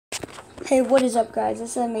Hey, what is up, guys?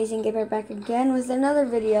 This is Amazing Gamer back again with another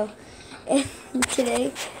video. And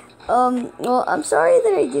today, well, I'm sorry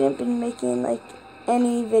that I didn't been making like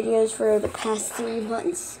any videos for the past 3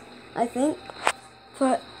 months, I think.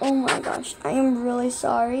 But oh my gosh, I am really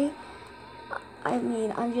sorry. I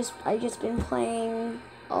mean, I just been playing,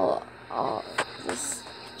 just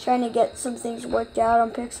trying to get some things worked out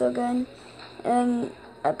on Pixel Gun, and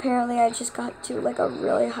apparently I just got to like a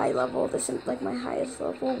really high level. This is like my highest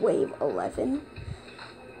level, wave 11.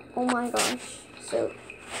 Oh my gosh. So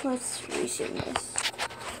let's resume this.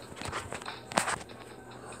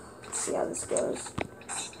 Let's see how this goes.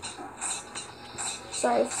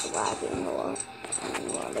 Sorry if it's lagging a lot.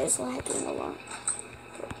 Well, it is lagging a lot.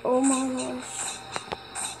 But, oh my gosh.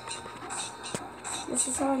 This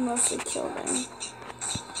is how I mostly kill them.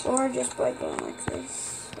 Or just by going like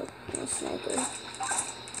this with my sniper.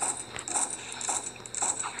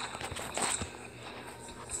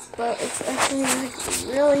 But it's actually like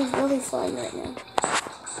really fun right now.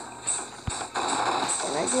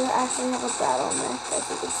 And I do actually have a battle mech, as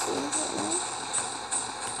you can see right now.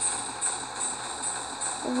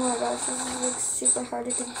 Oh my gosh, this is like super hard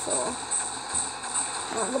to control.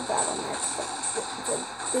 Not the battle mech, but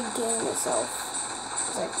the game itself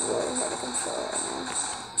is like really hard to control right now.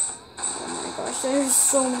 Oh my gosh, there's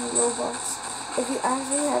so many robots. If you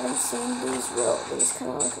actually haven't seen these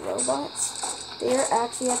kind of like robots, they are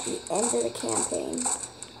actually at the end of the campaign.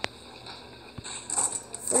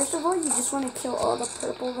 First of all, you just want to kill all the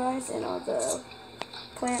purple guys and all the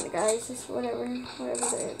plant guys, just whatever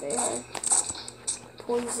they are.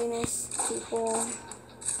 Poisonous people,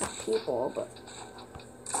 not people, but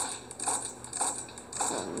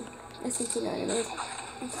I think you know what I mean.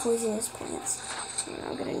 Poisonous plants.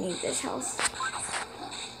 I'm gonna need this house.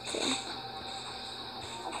 Okay.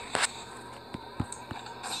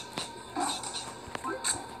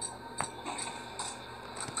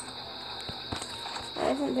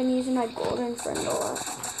 I haven't been using my golden friend a lot.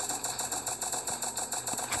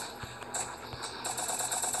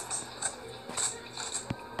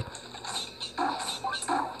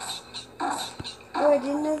 Oh, I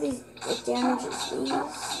didn't know it damages these.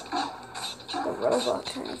 The robot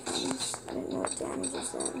kind of things. I didn't know it damages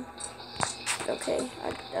them. Okay,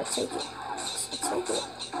 I'll take it. I'll take it.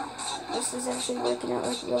 This is actually working out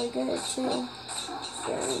like really good too. So I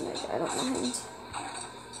mean, like, I don't mind.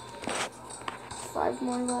 5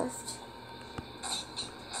 more left.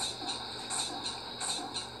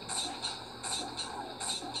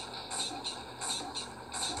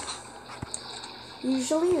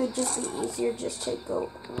 Usually it would just be easier just to go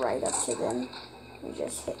right up to them and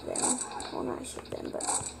just hit them. Well, not hit them, but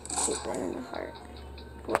shoot them in the heart.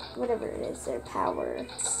 Whatever it is, their power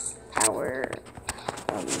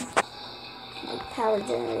like power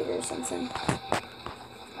generator or something.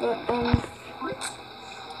 But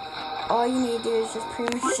all you need to do is just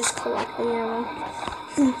pretty much just collect the ammo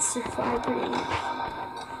and survive pretty much.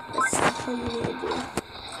 That's all you need to do.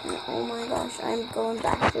 And oh my gosh, I'm going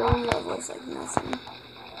back through levels like nothing.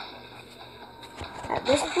 At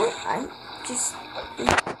this point, I'm just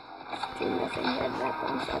doing nothing. Head back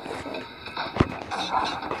on top of head.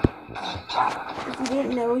 If you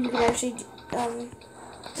didn't know, you can actually,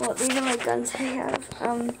 well, these are my guns I have.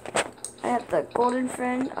 I have the Golden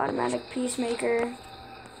Friend, Automatic Peacemaker,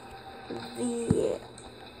 the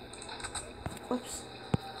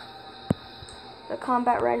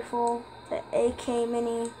combat rifle, the AK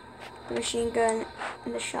mini, the machine gun,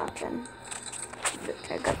 and the shotgun.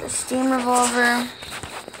 I got the steam revolver,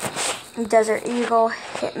 Desert Eagle,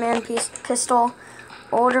 Hitman pistol,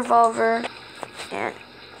 old revolver, and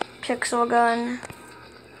Pixel Gun.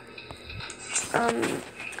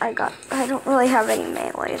 I don't really have any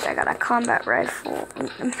melees. I got a combat rifle,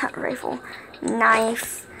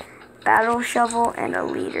 knife, battle shovel, and a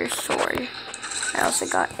leader sword. I also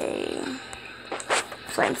got a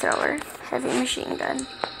flamethrower, heavy machine gun,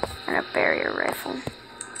 and a barrier rifle.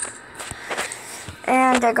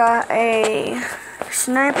 And I got a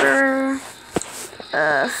sniper,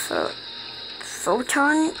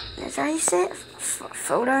 photon, is that how you say it?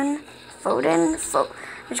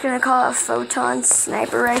 I'm just gonna call it a photon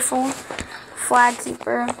sniper rifle, flag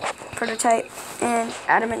keeper, prototype, and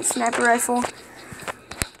adamant sniper rifle.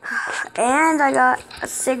 And I got a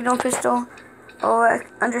signal pistol,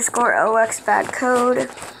 _OX bad code,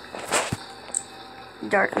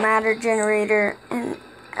 dark matter generator, and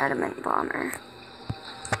adamant bomber.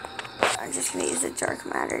 I'm just gonna use the dark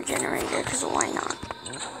matter generator because why not?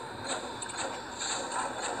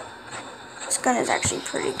 This gun is actually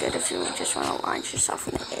pretty good if you just want to launch yourself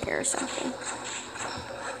in the air or something.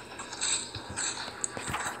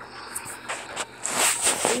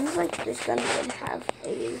 seems like this gun would have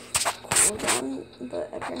a cooldown, but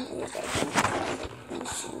apparently it doesn't. Like a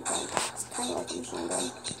machine gun. It's kind of like a machine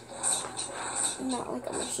gun. Not like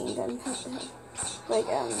a machine gun. Like,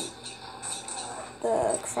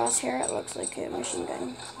 the crosshair, it looks like a machine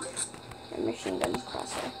gun. A machine gun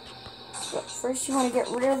crosshair. But first you want to get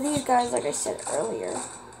rid of these guys, like I said earlier.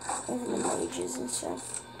 Even the mages and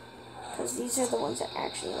stuff. Because these are the ones that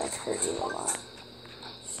actually, like, hurt you a lot.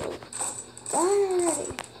 So, die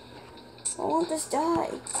already. I won't just die.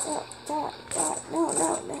 Die. No. I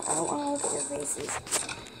don't want to look at your faces.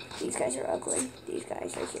 These guys are ugly. These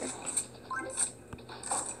guys right here.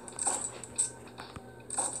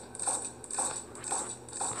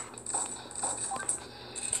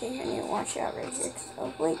 Okay, I need to watch out right here.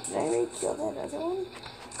 Oh, wait, did I already kill that other one?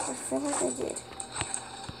 I feel like I did.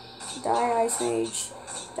 Die, Ice Mage.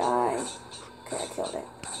 Die. Okay, I killed it.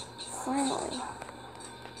 Finally.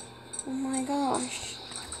 Oh my gosh.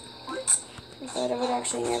 I thought I would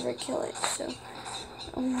actually never kill it, so.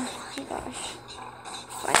 Oh my gosh.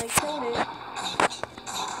 Finally killed it.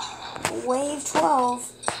 Wave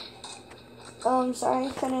 12. Sorry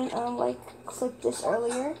I couldn't, like, clip this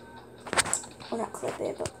earlier. Well, not clip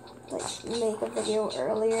it, but, like, make a video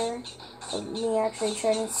earlier of me actually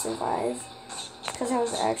trying to survive. Because I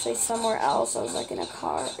was actually somewhere else. I was, like, in my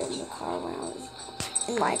car when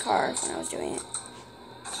I was doing it.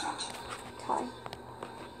 Tie.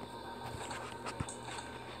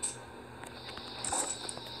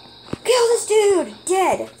 Kill this dude!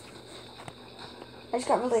 Dead! I just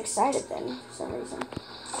got really excited then, for some reason. Die.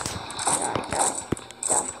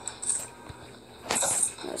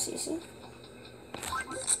 No CC.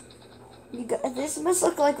 This must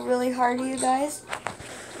look like really hard to you guys.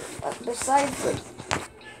 Besides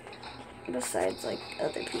like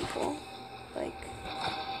other people. Like,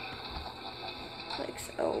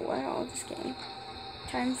 oh wow, this game.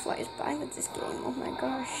 Time flies by with this game, oh my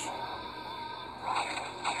gosh.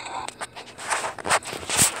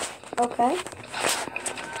 Okay.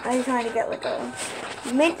 I'm trying to get like a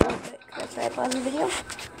mint real quick. That's why I paused the video.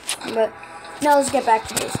 But now let's get back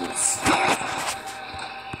to business.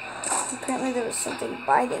 Apparently there was something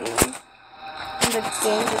biting me. And the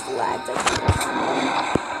game just lagged like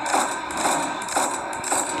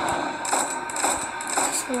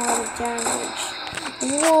that's a lot of damage.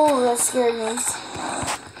 Whoa, that scared me.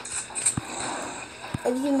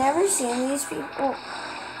 If you've never seen these people,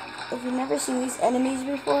 if you've never seen these enemies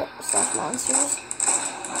before, / monsters,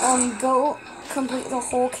 go complete the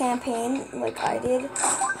whole campaign like I did,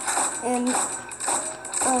 and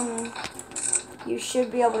you should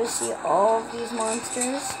be able to see all of these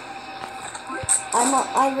monsters. I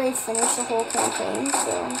already finished the whole campaign,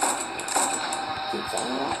 so keep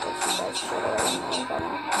saying that, which you guys should already know by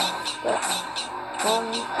now. But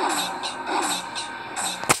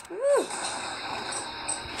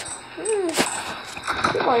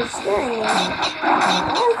people are scaring me. Why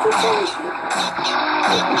are you scaring people?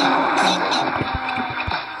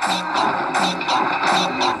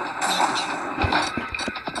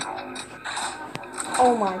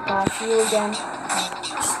 Oh my gosh, you again.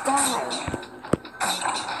 Just die.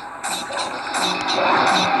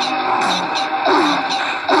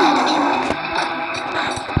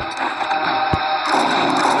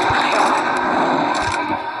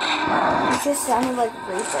 It just sounded like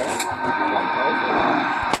Reaper.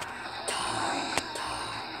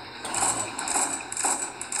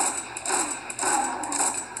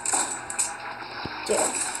 Dead.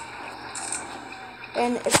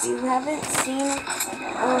 And if you haven't seen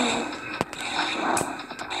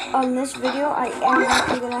on this video, I am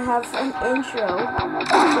actually gonna have an intro.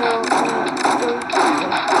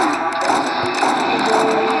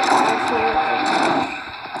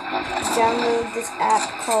 Download this app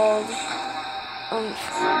called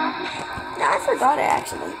I forgot it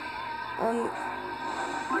actually.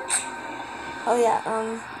 Oh yeah,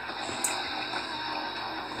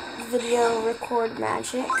 video record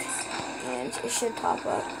magic, and it should pop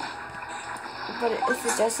up. But if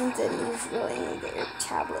it doesn't, then you really need to get your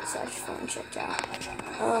tablet / phone checked out.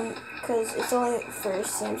 Because it's only for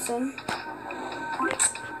Samsung.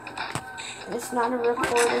 And it's not a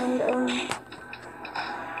recording, like,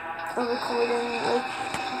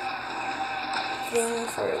 thing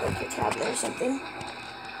for, like, your tablet or something.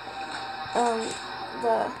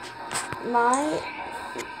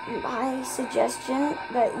 My suggestion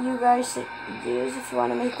that you guys should use if you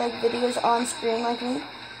want to make, like, videos on screen like me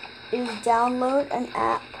is download an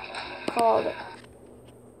app called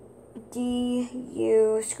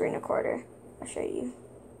DU Screen Recorder. I'll show you.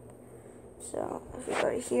 So if we go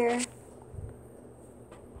to here,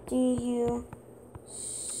 DU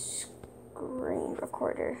screen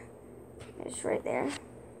recorder is right there.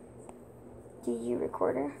 DU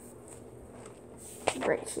recorder.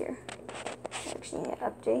 Right here. I actually need to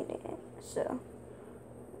update it. So,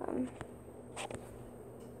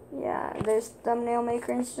 yeah, there's thumbnail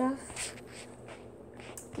maker and stuff.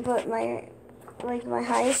 But my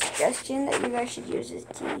highest suggestion that you guys should use is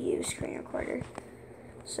DU screen recorder.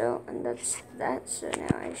 So, and that's that. So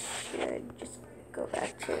now I should just go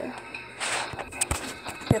back to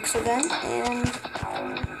Pixel Gun and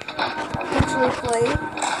actually play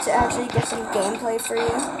to actually get some gameplay for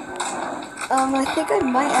you. I think I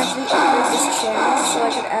might actually upgrade this channel so I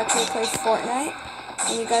could actually play Fortnite,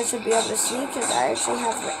 and you guys would be able to see because I actually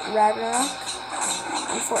have Ragnarok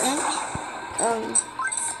in Fortnite.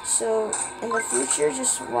 So in the future,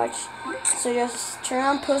 just watch. So just turn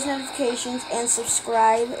on post notifications and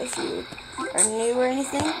subscribe if you are new or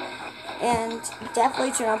anything. And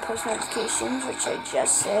definitely turn on post notifications, which I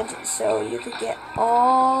just said, so you could get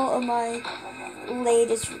all of my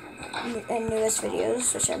latest and newest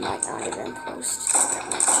videos, which I might not even post that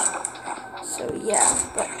much. So yeah,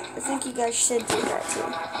 but I think you guys should do that too.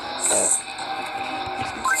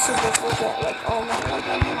 So this will get like all my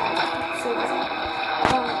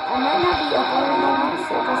I might not be uploading them,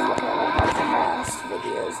 so just look at like my past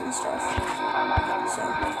videos and stuff. So I might not be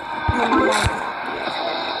uploading.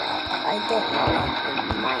 I don't know.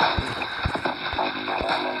 It might be.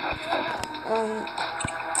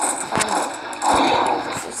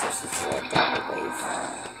 This is like Dino Wave.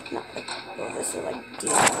 Not like, well, this is like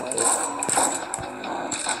Dino Wave.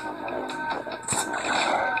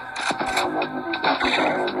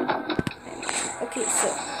 Okay, so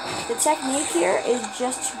the technique here is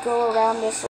just to go around this